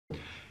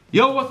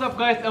Yo, what's up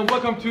guys, and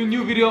welcome to a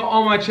new video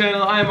on my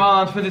channel. I am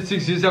Alan,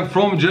 26 years young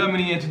from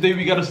Germany, and today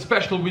we got a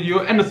special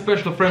video and a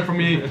special friend from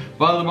me,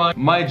 Valdemar,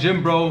 my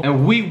gym bro.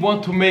 And we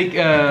want to make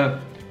a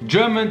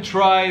German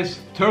tries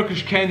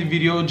Turkish candy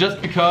video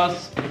just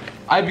because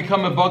I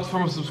become a box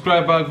from a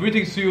subscriber.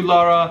 Greetings to you,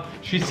 Lara.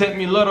 She sent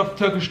me a lot of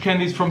Turkish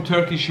candies from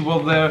Turkey. She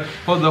was there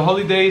for the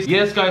holidays.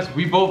 Yes guys,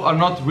 we both are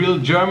not real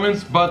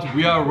Germans, but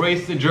we are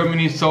raised in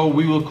Germany, so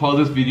we will call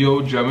this video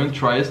German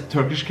tries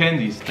Turkish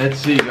candies. Let's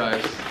see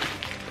guys.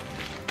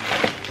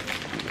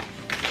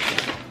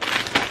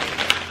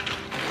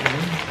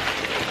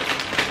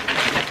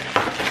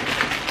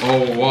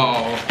 Oh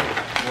wow.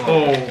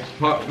 Oh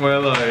fuck my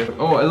life.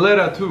 Oh, a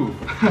letter too.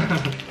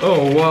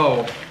 Oh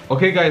wow.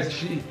 Okay guys,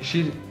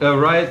 she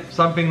write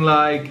something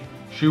like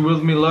she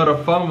wished me a lot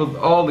of fun with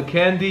all the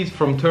candies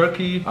from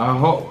Turkey. I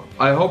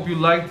hope you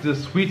like the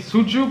sweet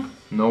sucuk.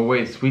 No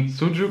way, sweet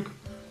sucuk.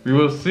 We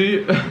will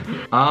see.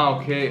 Ah,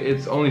 okay,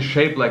 it's only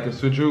shaped like a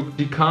sucuk.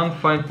 She can't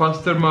find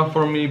pastırma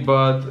for me,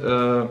 but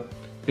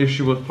if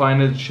she will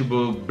find it, she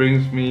will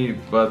brings me.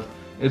 But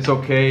it's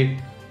okay.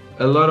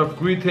 A lot of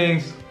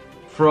greetings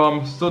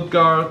from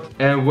Stuttgart,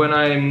 and when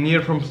I am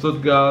near from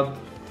Stuttgart,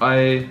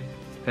 I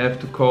have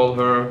to call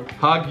her.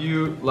 Hug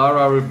you,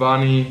 Lara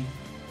Ribani.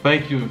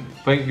 Thank you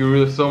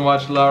really so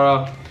much,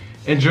 Lara.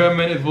 In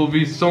German it will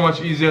be so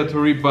much easier to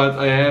read, but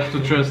I have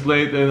to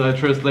translate, and I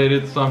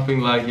translated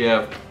something like,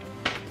 yeah,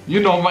 you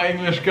know my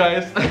English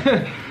guys.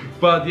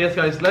 But yes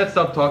guys, let's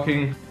stop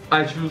talking.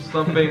 I choose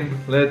something.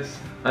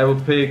 I will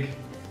pick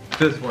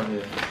this one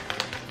here.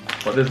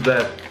 What is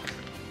that?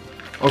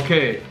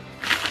 Okay.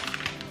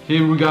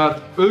 Here we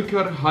got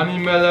Ülker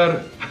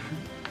Hanimeler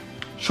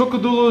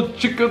Çokudulu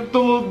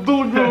Çikatulu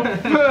Dulgu.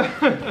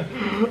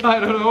 I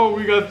don't know,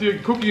 we got the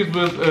cookies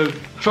with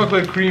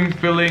chocolate cream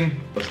filling.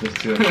 What's this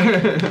here?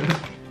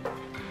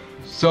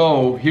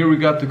 So here we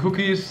got the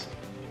cookies.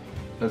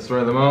 Let's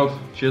try them out.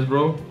 Cheers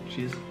bro.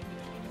 Cheers.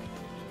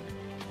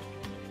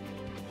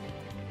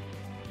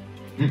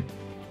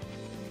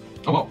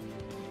 Oh wow.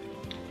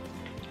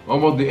 What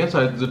about the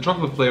inside? The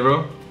chocolate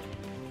flavor.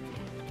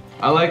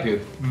 I like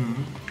it.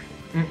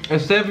 A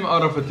 7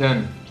 out of a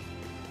 10.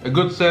 A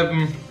good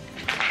 7.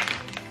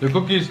 The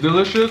cookie is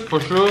delicious for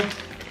sure.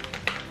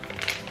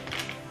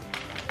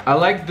 I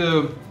like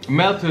the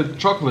melted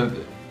chocolate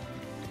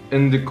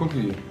in the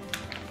cookie.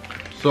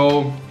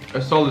 So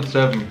a solid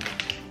 7.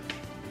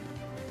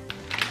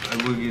 I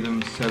will give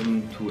them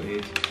 7 to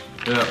 8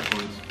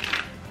 points.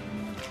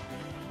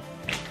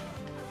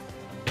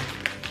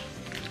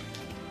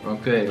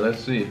 Okay, let's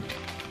see.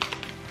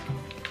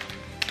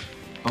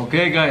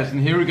 Okay guys,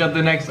 and here we got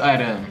the next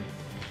item.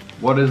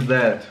 What is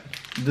that?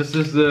 This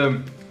is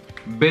the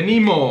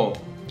Benimo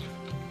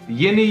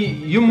Yeni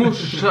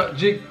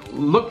Yumuşacık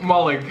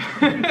Lokmalık.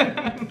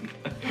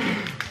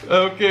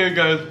 Okay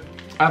guys,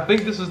 I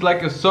think this is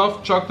like a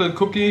soft chocolate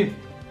cookie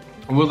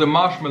with a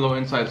marshmallow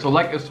inside, so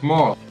like a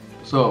s'more.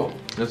 So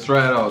let's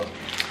try it out.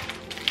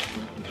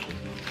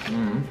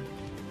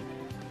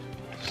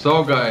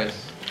 So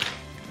guys,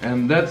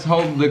 and that's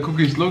how the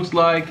cookies looks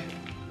like.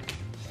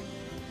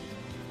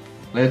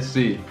 Let's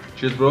see.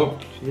 Cheers bro.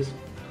 Cheers.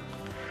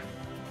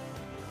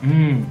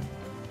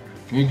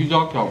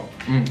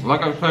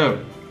 Like I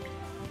said,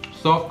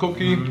 soft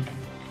cookie.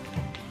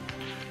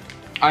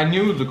 I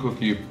knew the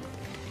cookie,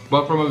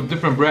 but from a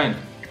different brand.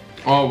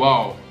 Oh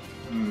wow.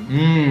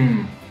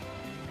 And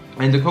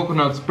the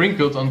coconut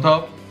sprinkles on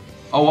top.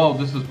 Oh wow,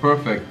 this is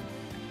perfect.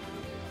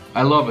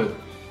 I love it.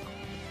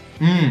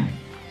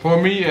 For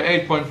me,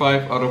 a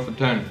 8.5 out of a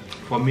 10.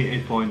 For me,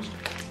 8 points.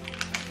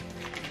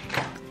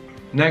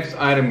 Next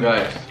item,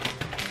 guys.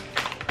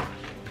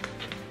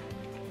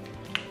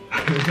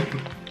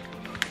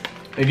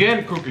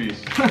 Again,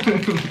 cookies.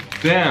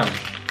 Damn.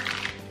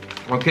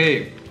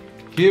 Okay,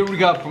 here we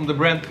got from the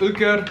brand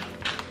Ülker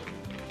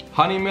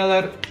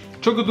Hanimeler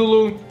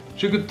Çokudulu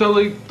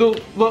Çikatulu.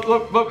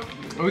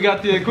 We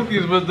got the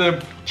cookies with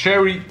the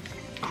cherry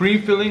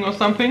cream filling or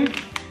something.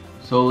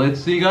 So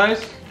let's see,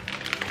 guys.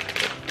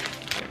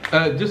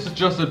 This is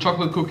just a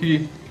chocolate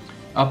cookie.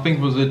 I think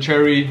with a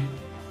cherry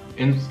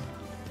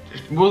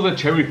with a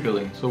cherry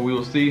filling. So we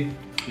will see.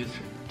 Cheers.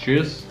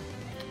 Cheers.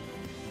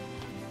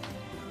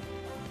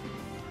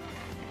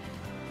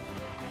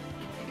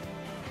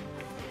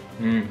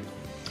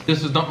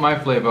 This is not my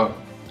flavor.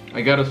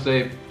 I gotta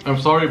say, I'm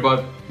sorry,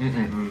 but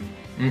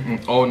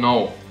oh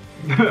no.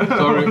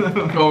 Sorry.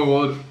 Oh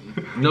what?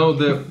 No,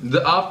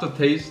 the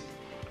aftertaste.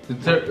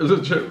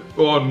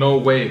 Oh no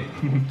way.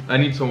 I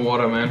need some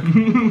water,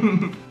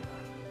 man.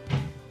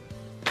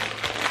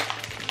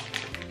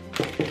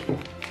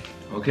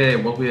 Okay,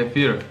 what we have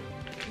here?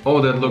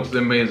 Oh, that looks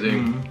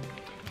amazing.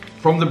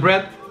 From the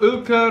brand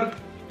Ülker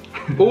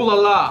Oh La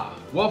La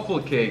waffle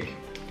cake,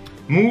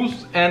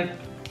 mousse and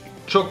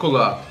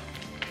chocolate.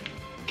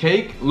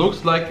 Cake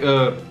looks like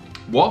a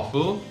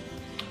waffle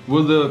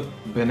with a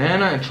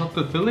banana and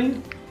chocolate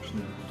filling.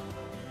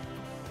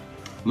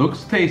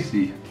 Looks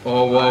tasty.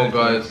 Oh wow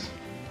guys,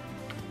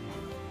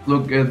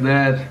 look at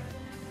that.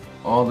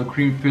 All the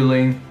cream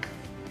filling.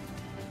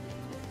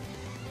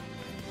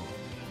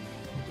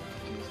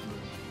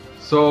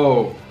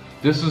 So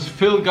this is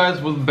filled,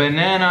 guys, with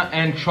banana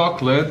and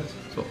chocolate.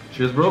 So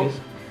cheers, bro. Cheers.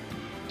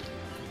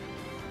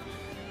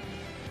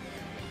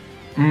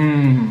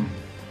 Mmm.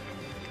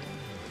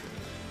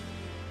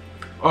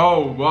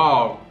 Oh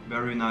wow.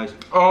 Very nice.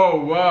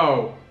 Oh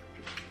wow.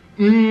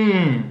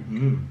 Mmm.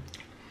 Mm.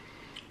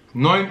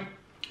 9.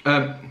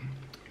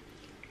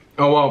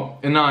 Oh wow,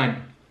 a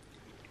 9.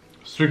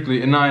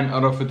 Strictly a 9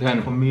 out of a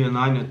 10. For me, a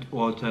 9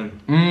 or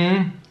 10.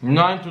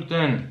 9 to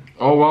 10.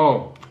 Oh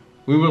wow.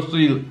 We will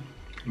see.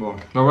 Wow.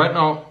 But right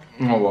now,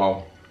 oh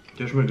wow.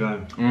 Das schmeckt geil.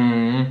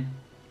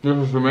 This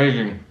is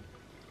amazing.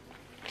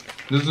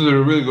 This is a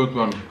really good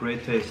one.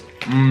 Great taste.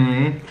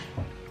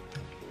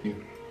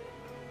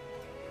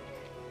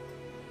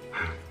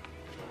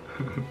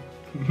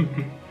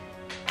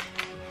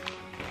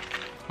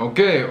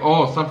 Okay,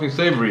 oh, something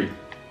savory.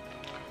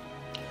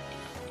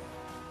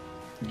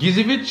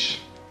 Gizivic,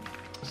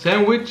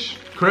 sandwich,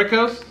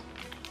 crackers.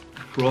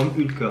 From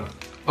Ülker.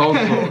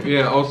 Also,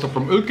 yeah, also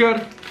from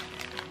Ülker.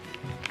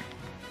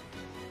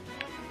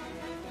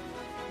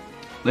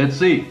 Let's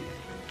see.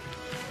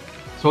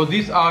 So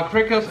these are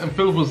crackers and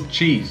filled with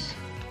cheese.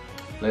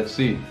 Let's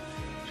see.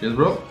 Cheers,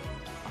 bro.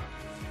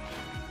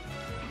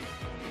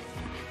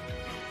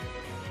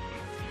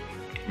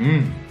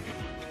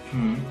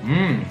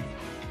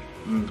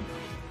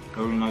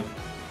 Very nice.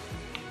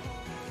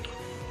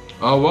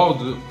 Oh wow,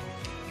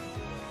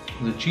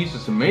 the cheese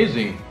is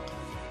amazing.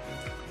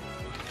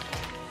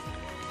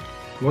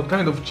 What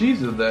kind of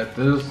cheese is that?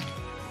 This is,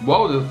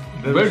 wow, that's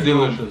very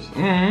strong. delicious.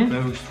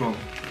 Very strong.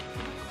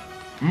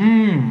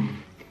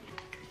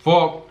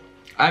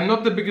 I'm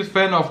not the biggest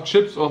fan of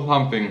chips or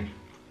something,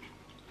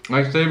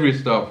 like savory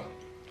stuff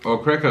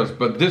or crackers,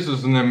 but this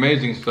is an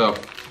amazing stuff.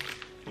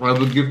 I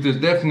would give this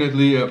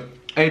definitely a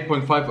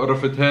 8.5 out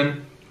of a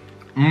 10.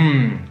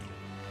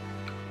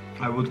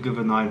 I would give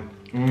a 9.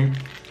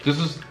 This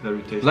is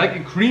Very tasty. like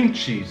a cream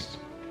cheese.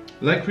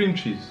 Like cream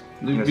cheese.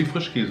 Yes. Wie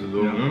Frischkäse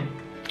so, Yeah. ne?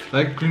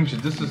 Like cream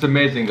cheese. This is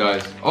amazing,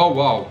 guys. Oh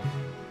wow.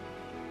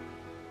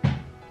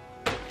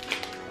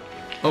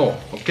 Oh,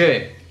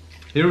 okay.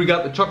 Here we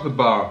got the chocolate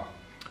bar.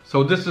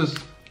 So this is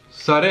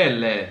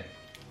sarelle.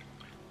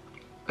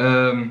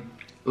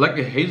 Like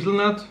a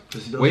hazelnut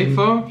Das sieht aus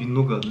wafer. wie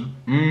Nougat,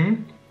 ne?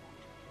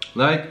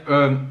 Like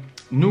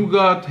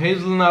nougat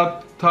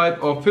hazelnut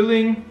type of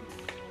filling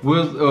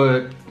with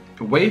a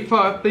wafer,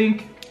 I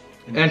think,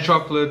 and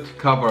chocolate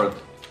covered.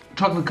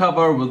 Chocolate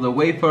cover with a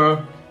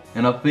wafer,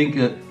 and I think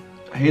a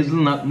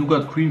hazelnut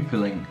nougat cream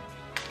filling.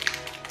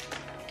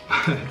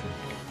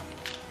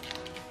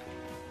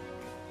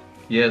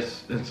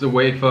 Yes, it's a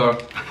wafer.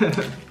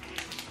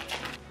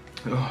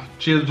 Oh,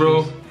 cheers,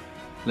 bro. Cheers.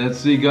 Let's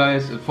see,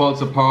 guys. It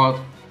falls apart.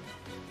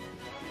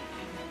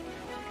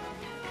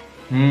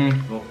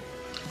 Oh.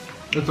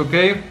 It's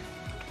okay.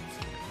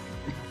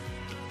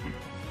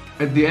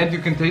 At the end, you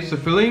can taste the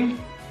filling,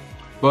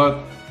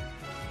 but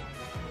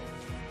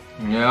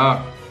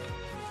yeah,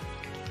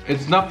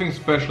 it's nothing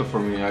special for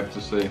me, I have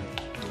to say.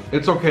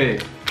 It's okay.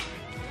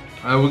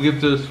 I will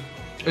give this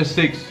a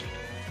 6.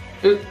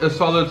 A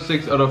solid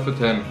 6 out of a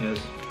 10. Yes.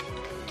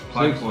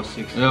 5 6. or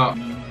 6. Yeah.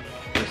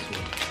 This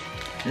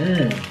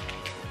one.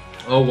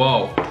 Oh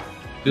wow.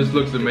 This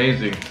looks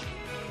amazing.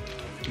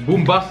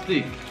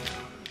 Bombastic.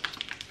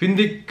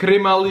 Findig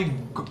kremali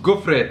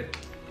gofret.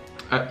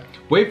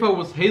 Wafer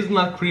with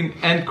hazelnut cream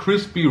and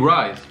crispy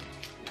rice.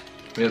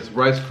 Yes,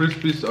 Rice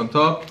Krispies on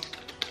top.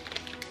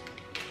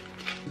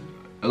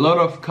 A lot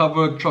of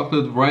covered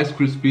chocolate Rice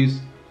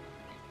Krispies.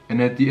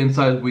 And at the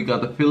inside we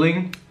got the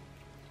filling.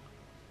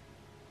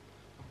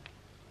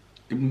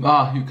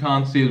 You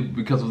can't see it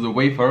because of the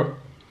wafer.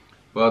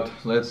 But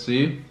let's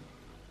see.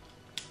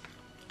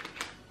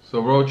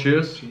 So bro,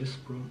 cheers. Cheers,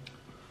 bro.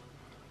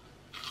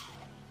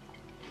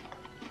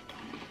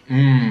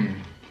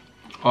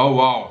 Oh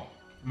wow.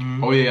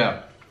 Oh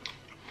yeah.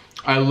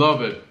 I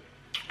love it.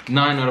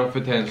 9 out of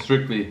a 10,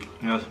 strictly.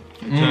 Yes.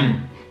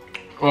 10.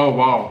 Oh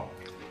wow.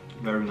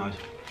 Very nice.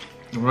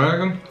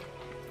 Reckon?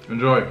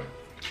 Enjoy.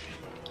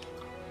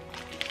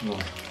 Wow.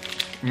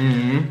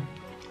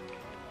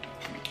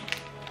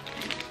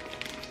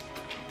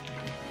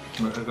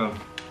 Lecker.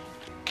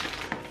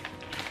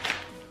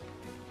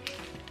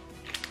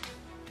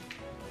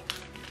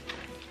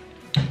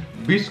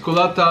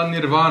 Biscolata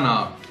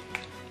Nirvana.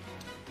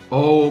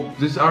 Oh,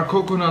 these are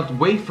coconut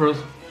wafers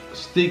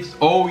sticks.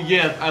 Oh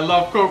yes, I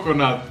love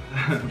coconut.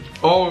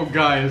 Oh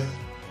guys,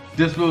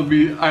 this will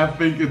be, I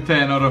think, a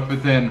 10 out of a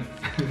 10.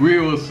 We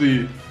will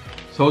see.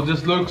 So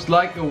this looks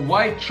like a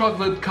white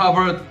chocolate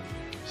covered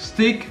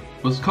stick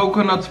with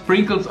coconut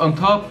sprinkles on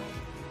top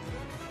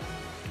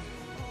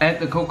and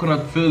the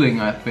coconut filling,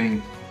 I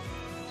think.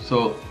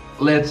 So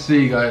let's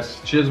see, guys.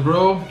 Cheers,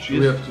 bro. Cheers.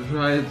 We have to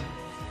try it.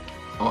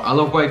 Oh, I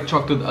love white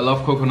chocolate, I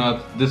love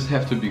coconut. This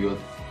have to be good.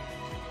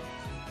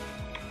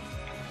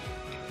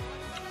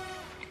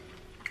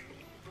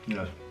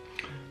 Yes.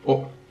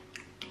 Oh,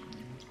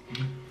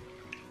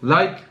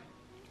 like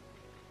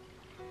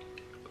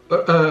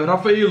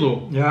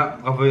Raffaello. Yeah,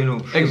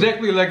 Raffaello.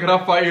 Exactly like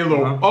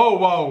Raffaello. Uh-huh. Oh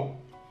wow.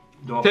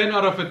 Dog. 10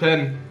 out of a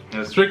 10.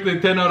 Yes. Strictly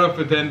 10 out of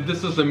a 10.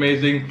 This is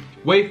amazing.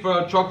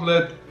 Wafer,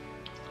 chocolate,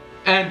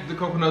 and the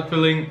coconut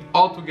filling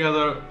all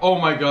together. Oh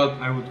my god.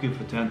 I would give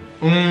a 10.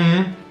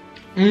 Mmm.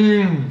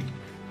 Mmm.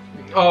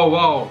 Oh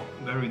wow.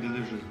 Very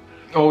delicious.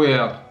 Oh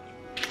yeah.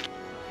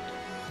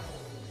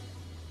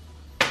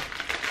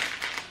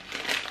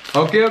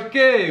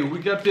 Okay, we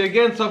got here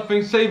again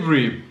something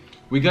savory.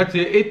 We got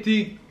here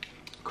 80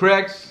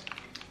 cracks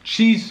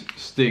cheese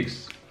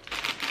sticks.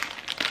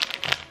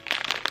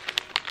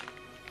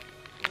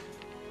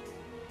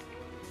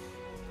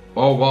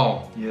 Oh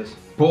wow. Yes.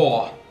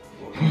 Boah.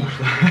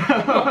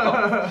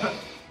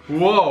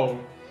 Whoa.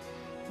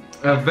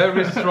 A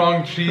very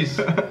strong cheese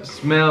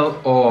smell,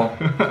 or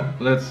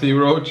let's see,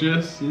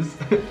 roaches. Yes.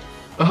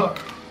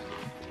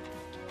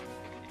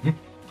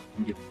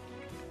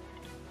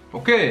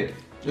 Okay,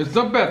 it's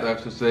not bad, I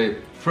have to say.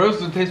 First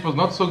the taste was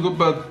not so good,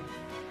 but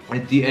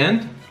at the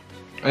end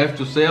I have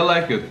to say I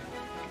like it.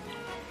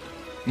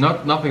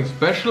 Nothing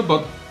special,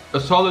 but a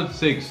solid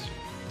 6.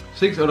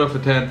 6 out of a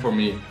 10 for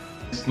me.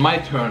 It's my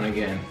turn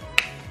again.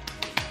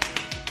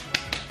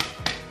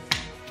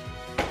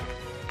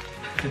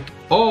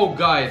 Oh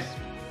guys,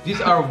 these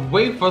are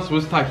wafers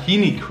with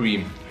tahini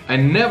cream. I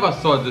never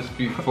saw this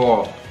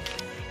before.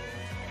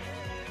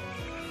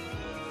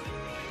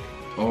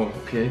 Oh,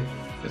 okay.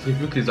 Es riecht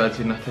wirklich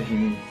salzig nach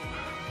Tahini.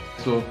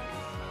 So,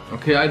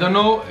 okay, I don't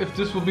know if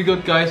this will be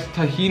good, guys.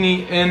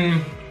 Tahini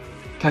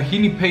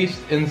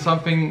paste in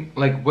something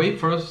like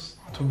wafers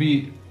to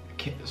be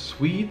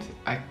sweet.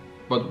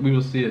 But we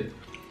will see it.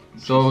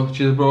 So,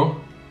 cheers, bro.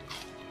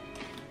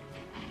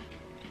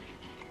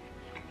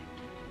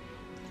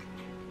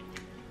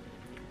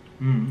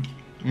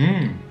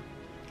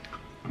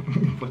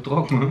 Voll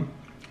trocken, ne?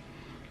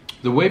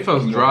 The wafer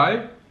is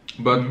dry,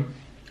 but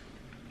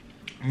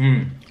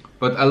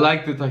but I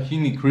like the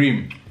tahini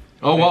cream.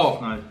 Oh wow!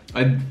 Nice.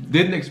 I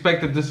didn't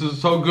expect that this is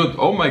so good.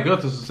 Oh my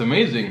god, this is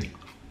amazing.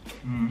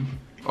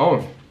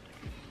 Oh,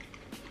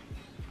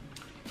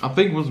 I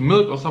think with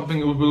milk or something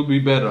it will be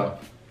better.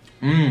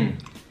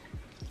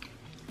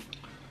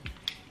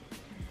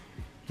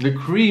 The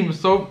cream is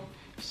so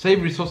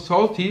savory, so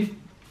salty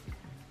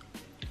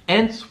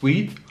and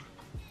sweet.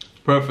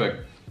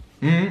 Perfect.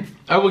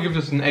 I will give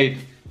this an 8.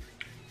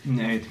 An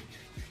 8.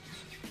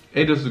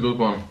 8 is a good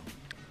one.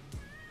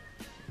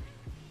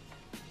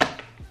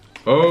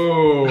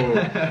 Oh,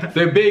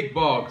 the big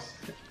box.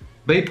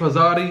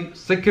 Beypazari,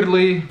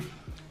 Sekirli,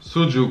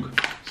 Sujuk.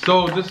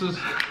 So this is,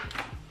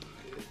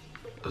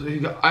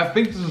 I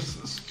think this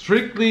is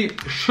strictly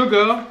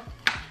sugar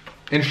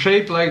and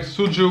shaped like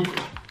sujuk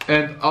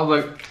and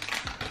other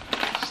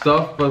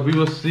stuff, but we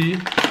will see.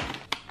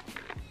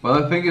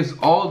 But I think it's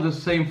all the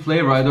same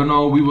flavor, I don't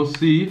know, we will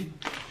see.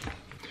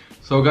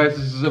 So guys,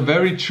 this is a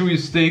very chewy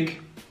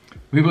stick.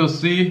 We will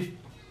see.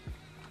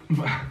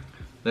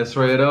 Let's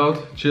try it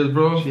out. Cheers,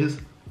 bro. Cheers.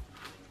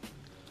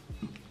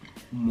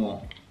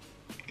 More.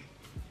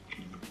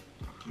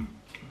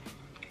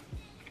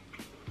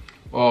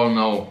 Oh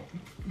no.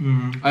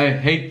 I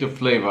hate the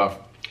flavor.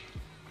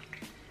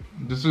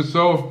 This is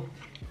so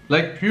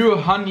like pure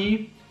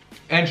honey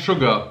and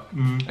sugar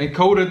and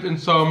coated in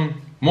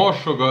some more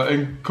sugar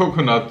and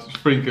coconut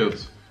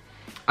sprinkles.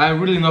 I'm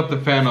really not the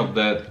fan of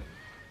that.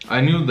 I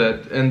knew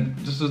that, and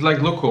this is like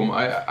lokum.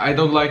 I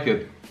don't like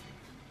it.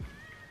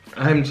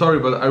 I'm sorry,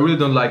 but I really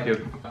don't like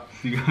it.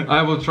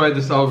 I will try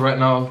this out right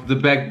now. The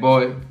bag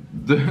boy,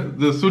 the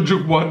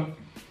sujuk one.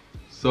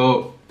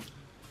 So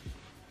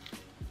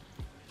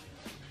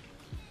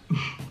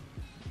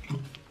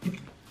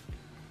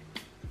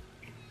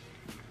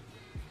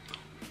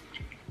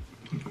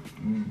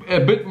a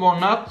bit more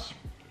nuts,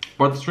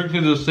 but strictly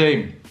the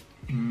same.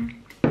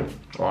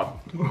 What?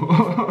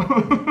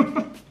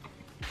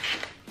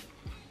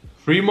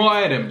 3 more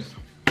items.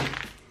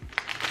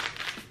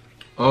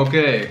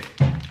 Okay,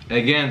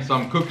 again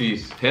some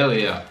cookies. Hell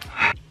yeah.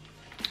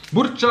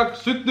 Burçak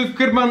sütlü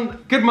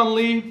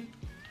kırmanlı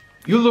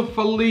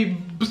yulaflı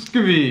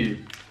bisküvi.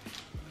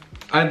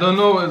 I don't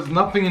know, it's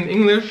nothing in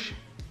English,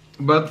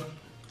 but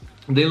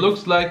they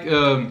looks like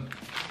a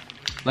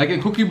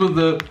cookie with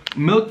a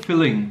milk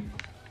filling.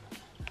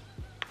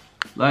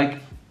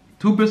 Like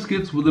 2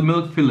 biscuits with a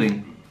milk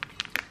filling.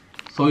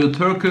 So your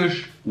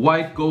Turkish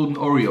white golden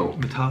Oreo.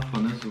 Mit Hafer,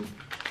 ne? So.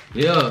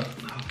 Yeah.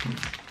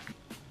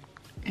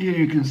 Here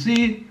you can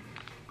see.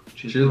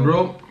 Cheers,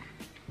 bro.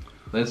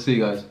 Let's see,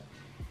 guys.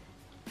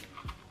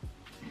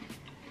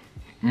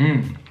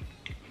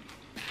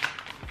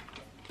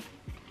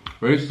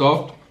 Very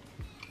soft.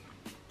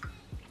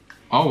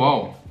 Oh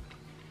wow.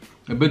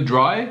 A bit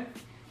dry,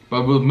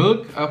 but with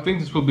milk, I think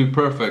this will be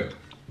perfect.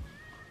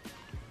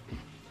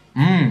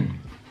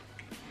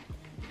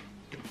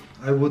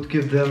 I would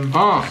give them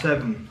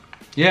 7.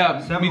 Yeah,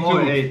 7 me too.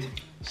 or 8.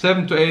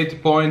 7 to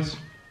 8 points.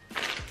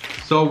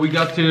 So we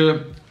got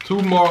here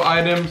 2 more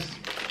items.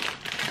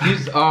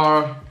 These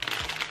are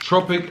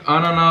Tropic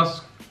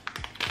Ananas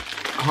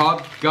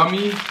Hard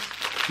Gummy.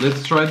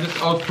 Let's try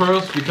this out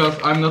first because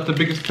I'm not the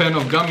biggest fan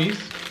of gummies.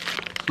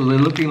 So they're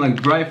looking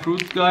like dry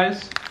fruits,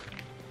 guys.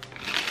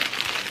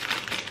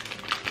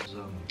 So.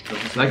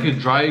 Like a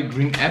dry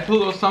green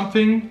apple or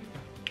something.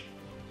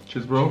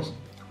 Cheers, bro.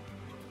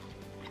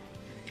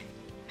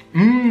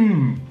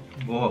 Mmm.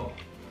 Boah.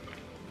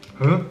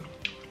 Hä?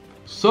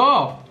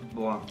 Soft.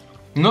 Boah.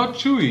 Not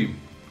chewy.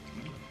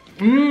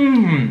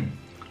 Mmm.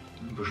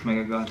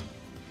 Schmeckt geil.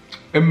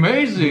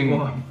 Amazing.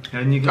 Boah.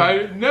 Ja, nie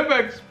I never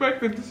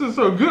expected this is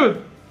so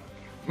good.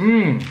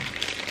 Mmm.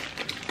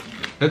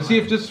 Let's see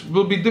if this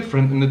will be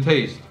different in the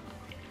taste.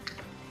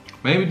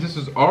 Maybe this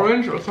is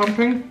orange or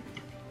something.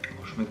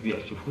 Schmeckt wie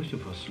echte Früchte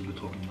fast so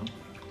getrocknet, ne?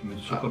 Mit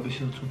Zucker ein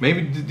bisschen dazu.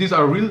 Maybe these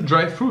are real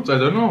dried fruits, I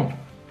don't know.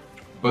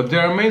 But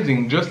they're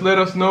amazing. Just let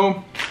us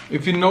know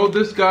if you know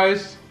this,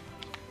 guys.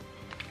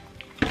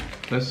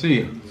 Let's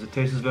see. The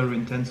taste is very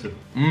intensive.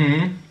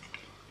 Mmm.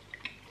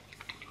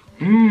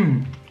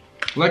 Mmm.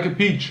 Like a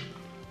peach.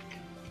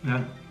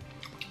 Yeah.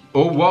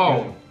 Oh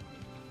wow.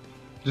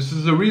 This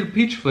is a real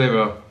peach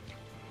flavor.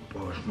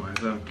 Boah,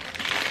 schmeckt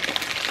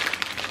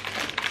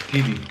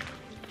Kiwi.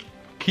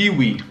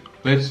 Kiwi.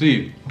 Let's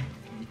see.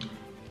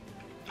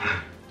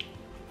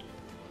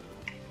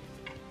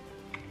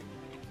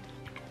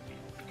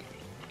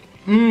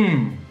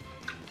 Mmm.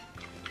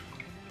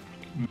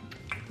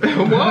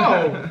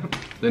 Wow.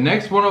 The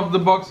next one of the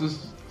box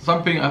is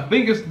something, I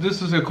think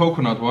this is a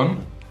coconut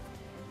one.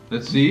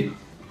 Let's see.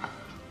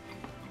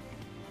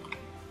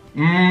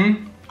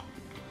 Mmm.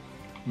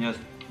 Yes.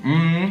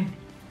 Mmm.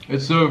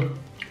 It's a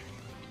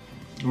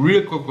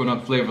real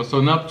coconut flavor,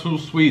 so not too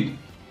sweet.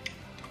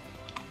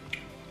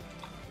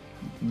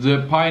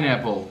 The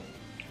pineapple.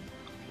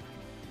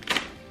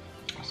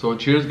 So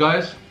cheers,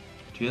 guys.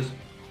 Cheers.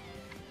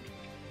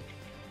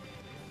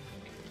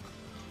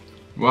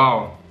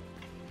 Wow.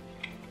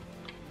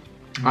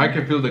 I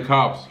can feel the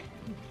carbs.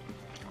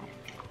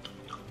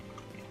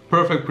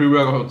 Perfect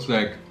pre-workout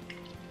snack.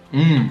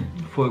 Mmm.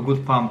 For a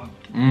good pump.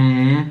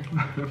 Mmm.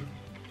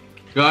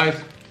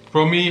 Guys,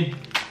 for me,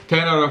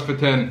 10 out of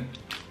 10.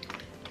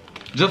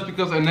 Just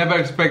because I never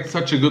expect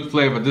such a good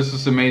flavor, this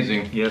is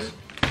amazing. Yes.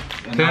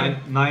 10.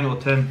 9 or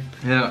 10.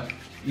 Yeah.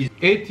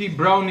 80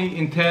 brownie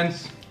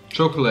intense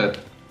chocolate.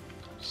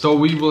 So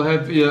we will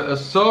have a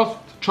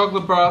soft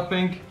chocolate bar, I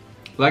think,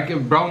 like a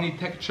brownie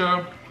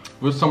texture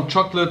with some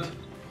chocolate,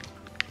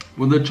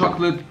 with the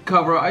chocolate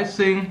cover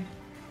icing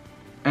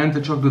and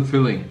the chocolate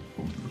filling.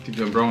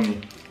 The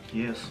brownie.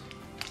 Yes.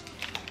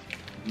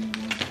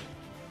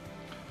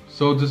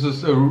 So this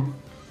is a,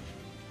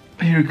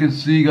 here you can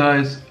see,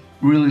 guys,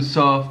 really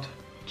soft.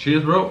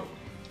 Cheers, bro.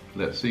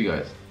 Let's see,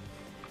 guys.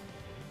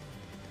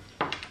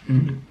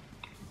 Mm.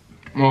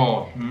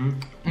 Oh.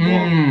 Mm.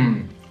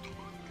 Mmm.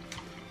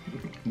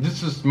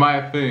 This is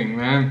my thing,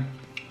 man.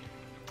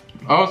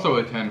 Also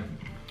a 10.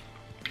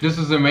 This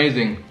is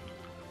amazing.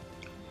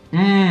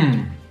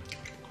 Mmm.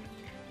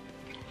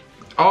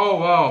 Oh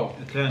wow.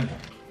 A 10.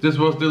 This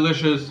was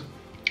delicious.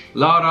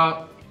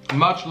 Lara,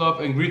 much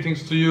love and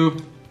greetings to you.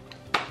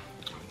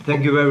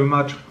 Thank you very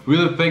much.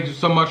 Really thank you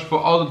so much for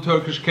all the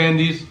Turkish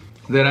candies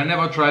that I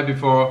never tried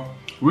before.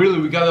 Really,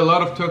 we got a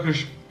lot of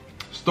Turkish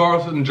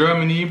stores in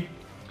Germany,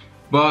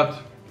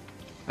 but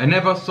I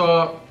never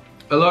saw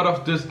a lot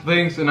of these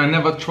things and I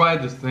never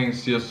tried these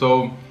things here.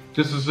 So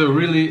this is a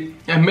really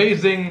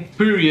amazing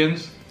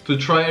experience to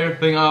try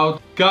everything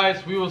out.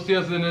 Guys, we will see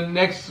us in the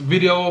next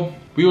video.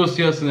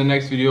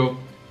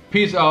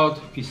 Peace out.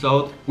 Peace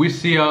out. We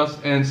see us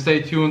and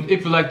stay tuned.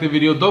 If you like the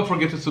video, don't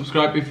forget to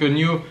subscribe if you're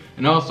new,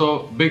 and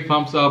also big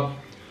thumbs up.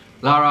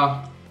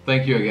 Lara,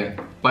 thank you again.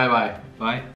 Bye bye. Bye.